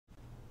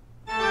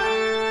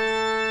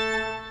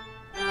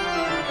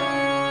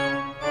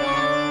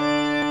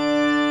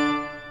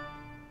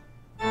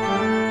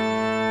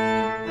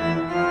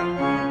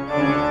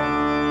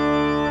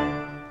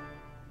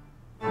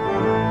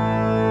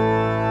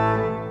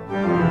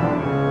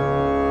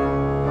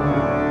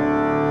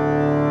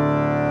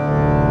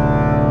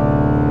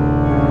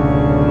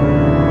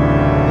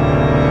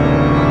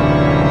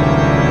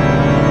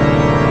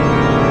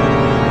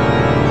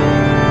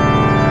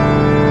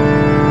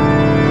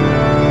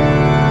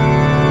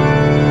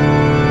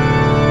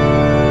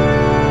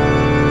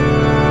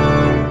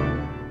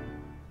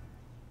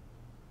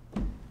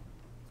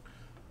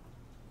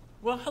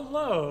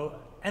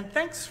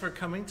thanks for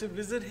coming to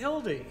visit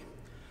Hildi.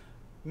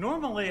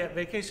 Normally at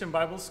Vacation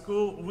Bible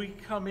School, we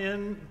come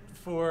in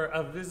for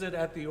a visit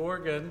at the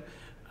organ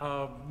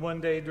one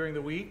day during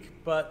the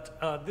week, but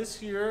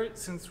this year,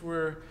 since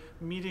we're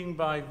meeting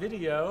by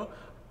video,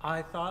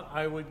 I thought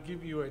I would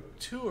give you a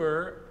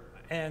tour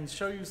and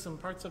show you some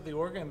parts of the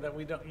organ that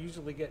we don't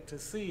usually get to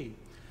see.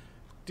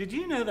 Did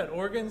you know that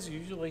organs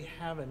usually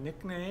have a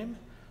nickname?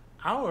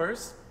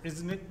 Ours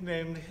is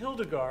nicknamed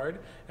Hildegard,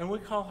 and we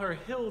call her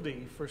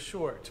Hildi for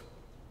short.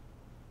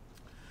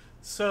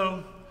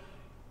 So,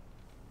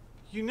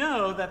 you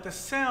know that the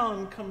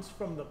sound comes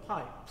from the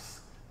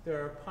pipes.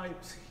 There are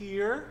pipes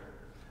here,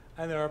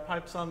 and there are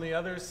pipes on the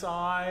other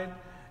side,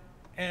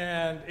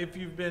 and if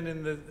you've been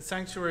in the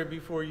sanctuary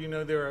before, you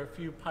know there are a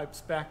few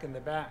pipes back in the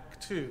back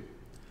too.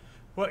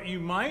 What you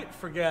might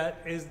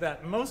forget is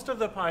that most of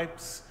the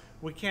pipes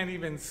we can't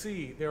even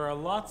see. There are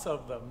lots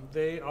of them.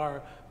 They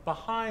are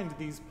behind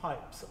these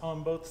pipes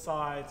on both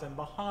sides and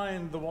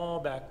behind the wall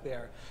back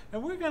there.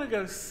 And we're going to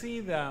go see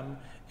them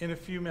in a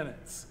few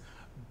minutes.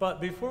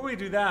 But before we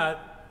do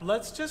that,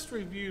 let's just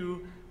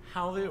review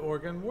how the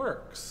organ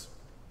works.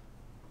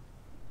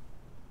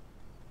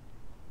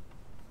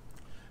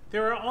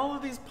 There are all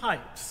of these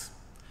pipes,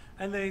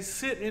 and they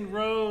sit in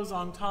rows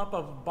on top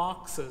of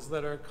boxes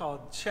that are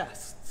called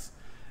chests.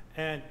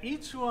 And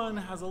each one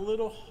has a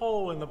little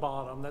hole in the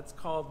bottom that's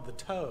called the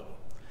toe.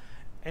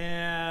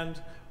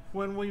 And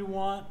when we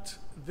want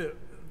the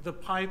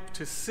pipe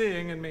to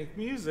sing and make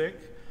music,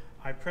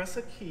 I press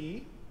a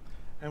key,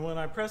 and when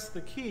I press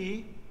the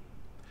key,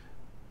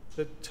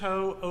 the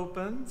toe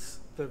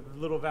opens, the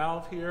little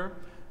valve here,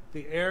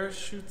 the air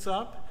shoots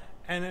up,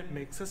 and it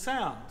makes a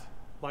sound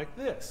like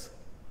this.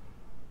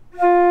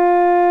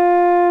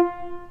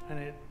 And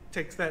it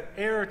takes that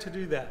air to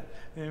do that.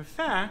 And in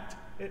fact,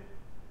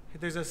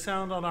 there's a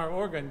sound on our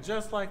organ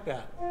just like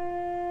that.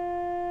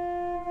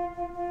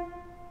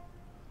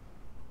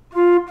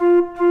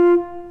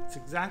 It's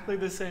exactly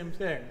the same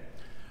thing.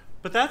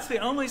 But that's the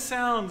only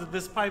sound that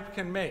this pipe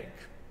can make.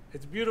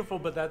 It's beautiful,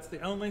 but that's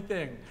the only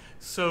thing.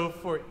 So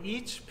for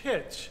each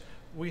pitch,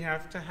 we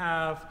have to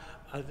have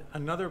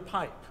another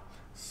pipe.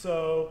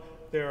 So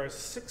there are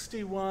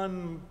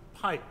 61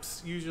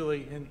 pipes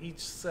usually in each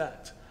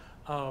set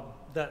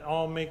that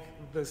all make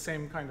the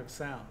same kind of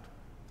sound.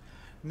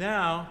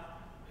 Now,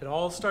 it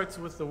all starts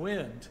with the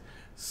wind.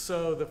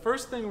 So the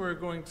first thing we're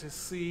going to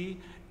see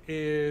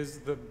is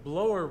the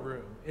blower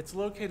room. It's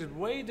located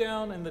way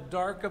down in the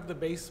dark of the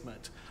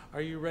basement.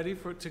 Are you ready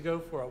to go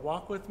for a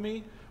walk with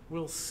me?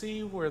 We'll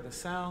see where the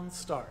sound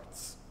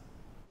starts.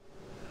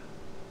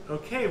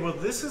 Okay, well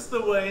this is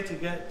the way to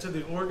get to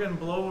the organ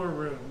blower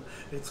room.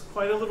 It's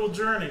quite a little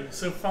journey,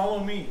 so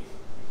follow me.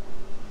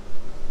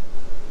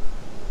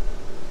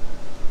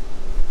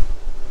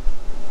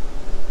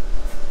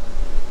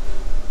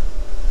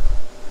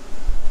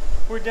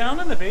 We're down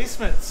in the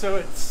basement, so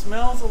it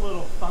smells a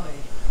little funny.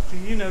 Do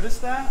you notice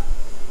that?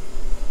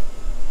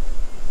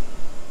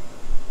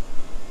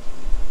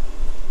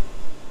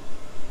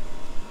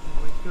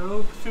 When we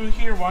go through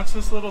here, watch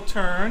this little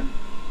turn.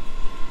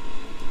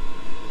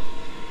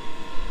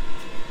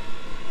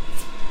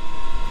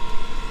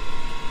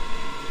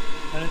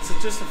 And it's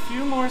just a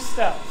few more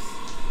steps.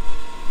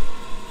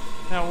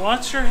 Now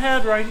watch your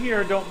head right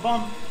here, don't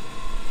bump.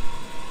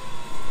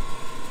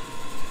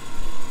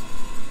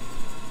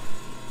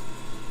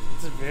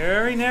 It's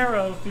very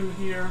narrow through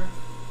here.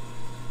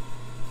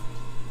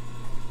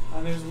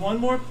 And there's one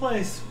more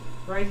place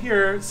right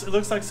here. It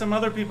looks like some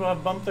other people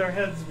have bumped their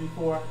heads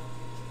before.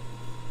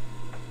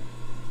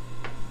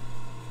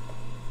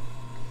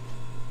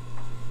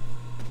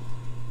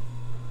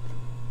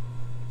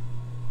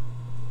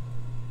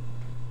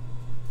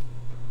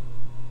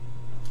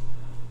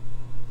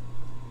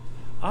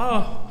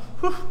 Oh,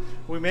 whew,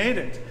 we made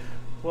it.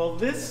 Well,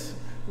 this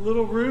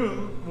little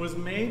room was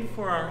made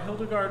for our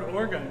Hildegard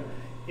organ.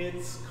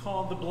 It's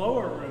called the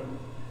blower room.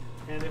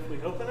 And if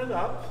we open it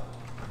up,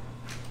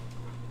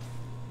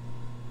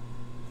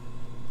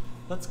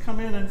 let's come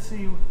in and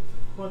see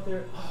what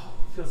there, oh,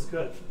 feels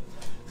good.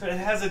 So it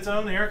has its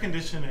own air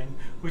conditioning,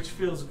 which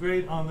feels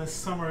great on this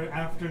summer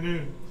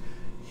afternoon.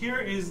 Here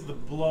is the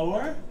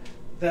blower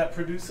that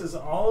produces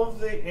all of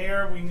the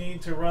air we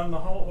need to run the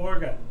whole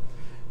organ.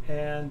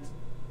 And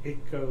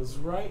it goes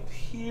right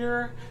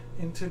here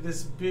into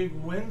this big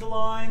wind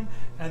line,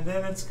 and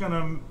then it's going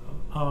to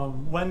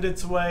wend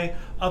its way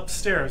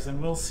upstairs,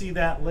 and we'll see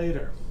that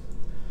later.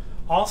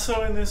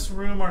 Also in this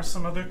room are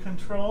some other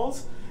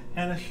controls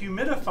and a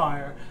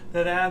humidifier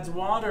that adds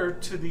water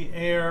to the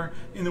air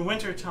in the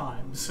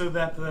wintertime so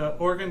that the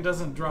organ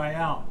doesn't dry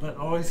out but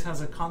always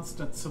has a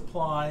constant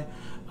supply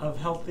of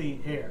healthy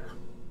air.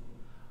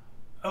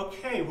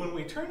 Okay, when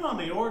we turn on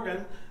the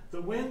organ,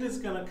 the wind is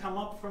going to come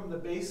up from the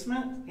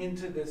basement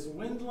into this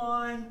wind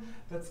line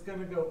that's going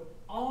to go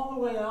all the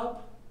way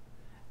up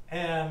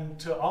and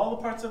to all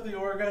the parts of the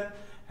organ,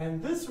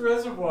 and this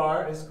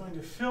reservoir is going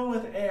to fill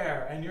with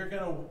air, and you're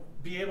going to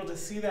be able to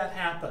see that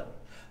happen.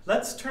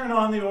 Let's turn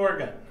on the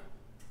organ.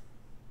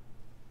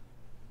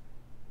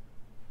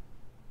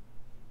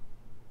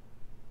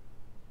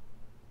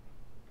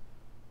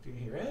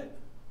 you hear it.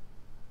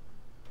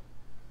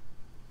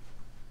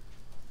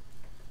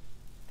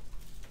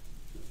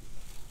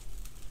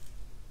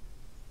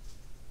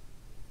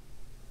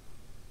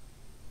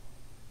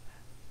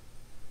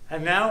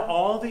 And now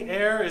all the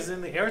air is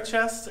in the air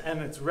chest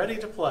and it's ready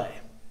to play.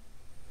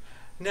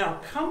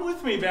 Now come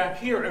with me back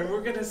here and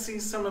we're going to see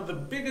some of the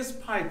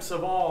biggest pipes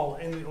of all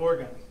in the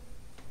organ.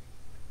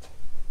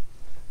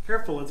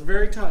 Careful, it's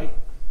very tight.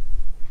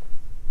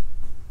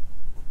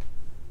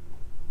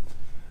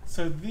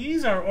 So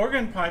these are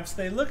organ pipes.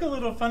 They look a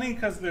little funny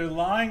because they're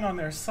lying on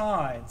their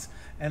sides,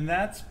 and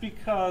that's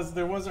because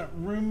there wasn't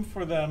room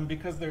for them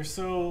because they're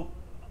so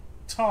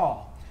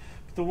tall.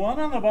 But the one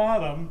on the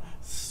bottom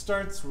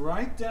starts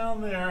right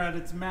down there at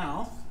its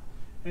mouth,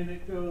 and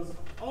it goes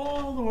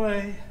all the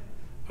way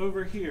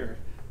over here.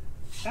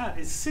 That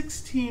is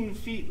 16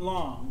 feet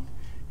long.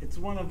 It's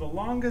one of the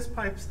longest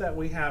pipes that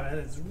we have, and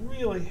it's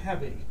really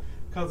heavy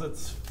because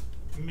it's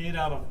made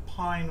out of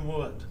pine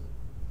wood.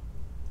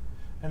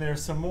 And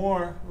there's some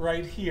more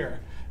right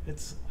here.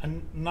 It's a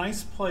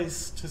nice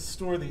place to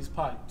store these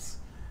pipes.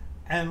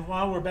 And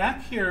while we're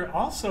back here,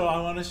 also I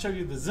want to show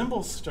you the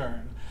cymbal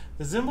stern.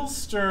 The cymbal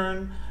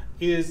stern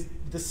is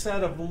the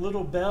set of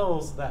little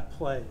bells that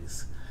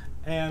plays.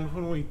 And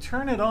when we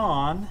turn it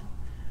on,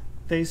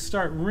 they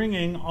start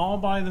ringing all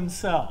by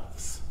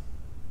themselves.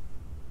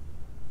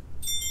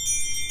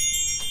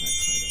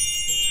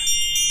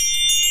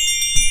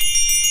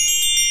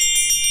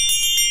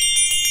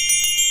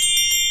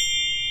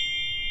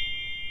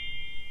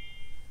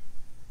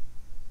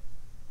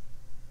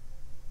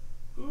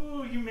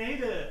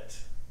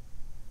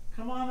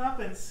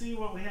 And see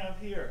what we have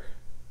here.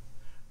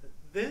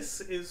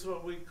 This is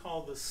what we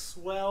call the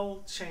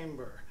swell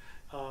chamber.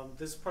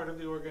 This part of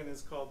the organ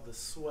is called the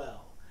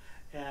swell.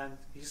 And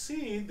you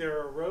see there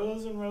are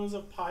rows and rows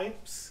of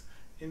pipes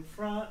in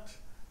front,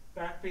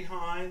 back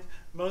behind.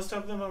 Most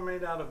of them are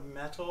made out of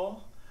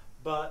metal,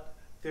 but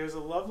there's a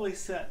lovely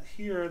set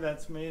here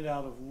that's made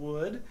out of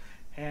wood,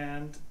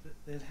 and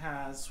it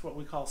has what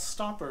we call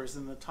stoppers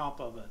in the top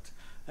of it,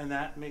 and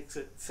that makes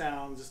it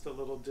sound just a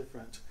little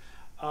different.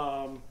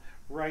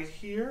 Right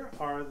here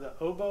are the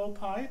oboe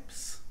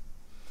pipes,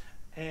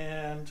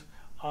 and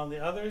on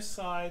the other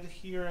side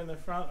here in the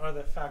front are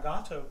the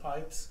fagotto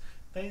pipes.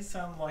 They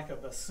sound like a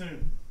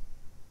bassoon.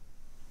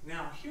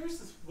 Now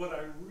here's what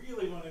I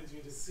really wanted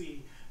you to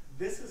see.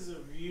 This is a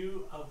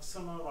view of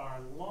some of our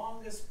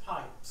longest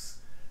pipes.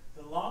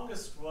 The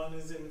longest one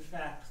is in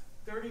fact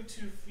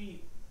 32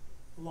 feet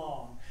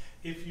long.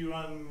 If you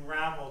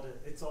unraveled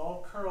it, it's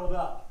all curled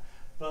up,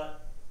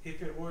 but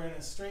if it were in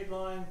a straight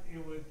line,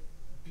 it would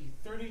be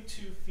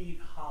 32 feet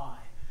high.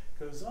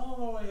 Goes all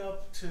the way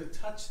up to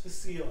touch the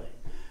ceiling.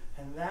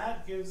 And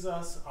that gives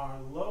us our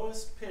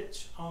lowest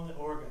pitch on the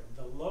organ,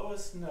 the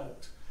lowest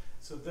note.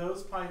 So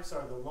those pipes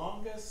are the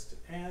longest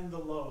and the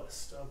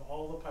lowest of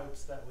all the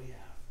pipes that we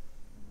have.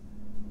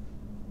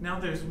 Now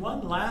there's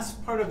one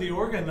last part of the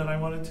organ that I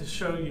wanted to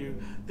show you.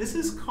 This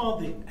is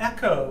called the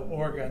echo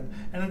organ,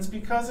 and it's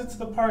because it's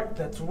the part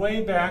that's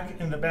way back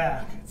in the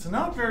back. It's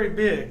not very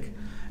big,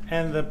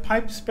 and the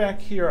pipes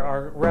back here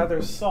are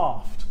rather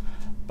soft,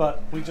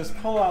 but we just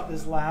pull out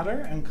this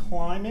ladder and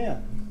climb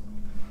in.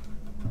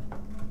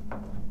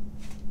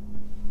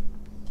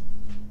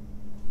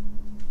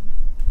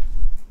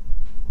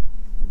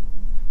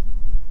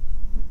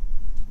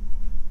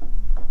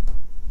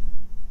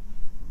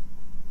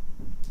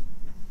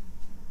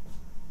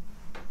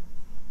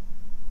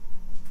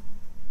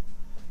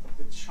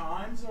 The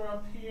chimes are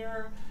up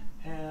here,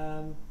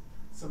 and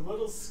some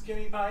little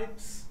skinny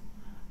pipes,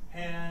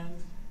 and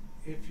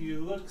if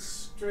you look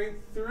straight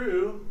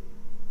through,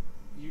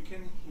 you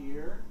can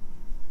hear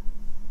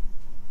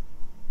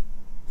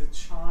the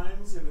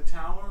chimes in the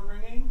tower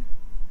ringing.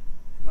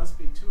 It must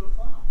be 2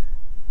 o'clock,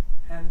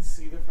 and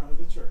see the front of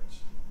the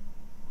church.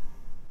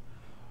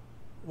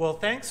 Well,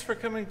 thanks for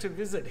coming to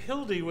visit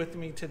Hildi with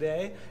me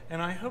today,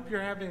 and I hope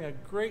you're having a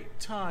great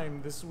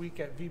time this week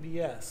at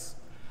VBS.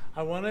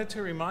 I wanted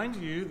to remind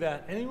you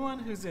that anyone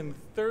who's in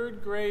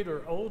 3rd grade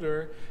or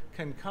older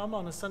can come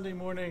on a Sunday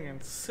morning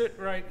and sit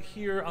right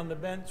here on the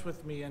bench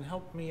with me and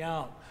help me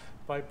out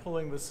by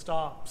pulling the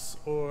stops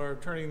or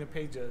turning the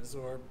pages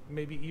or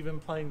maybe even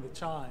playing the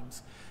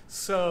chimes.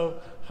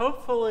 So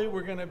hopefully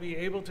we're going to be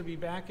able to be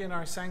back in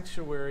our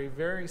sanctuary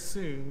very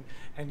soon,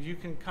 and you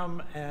can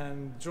come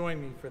and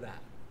join me for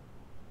that.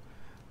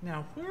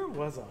 Now, where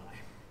was I?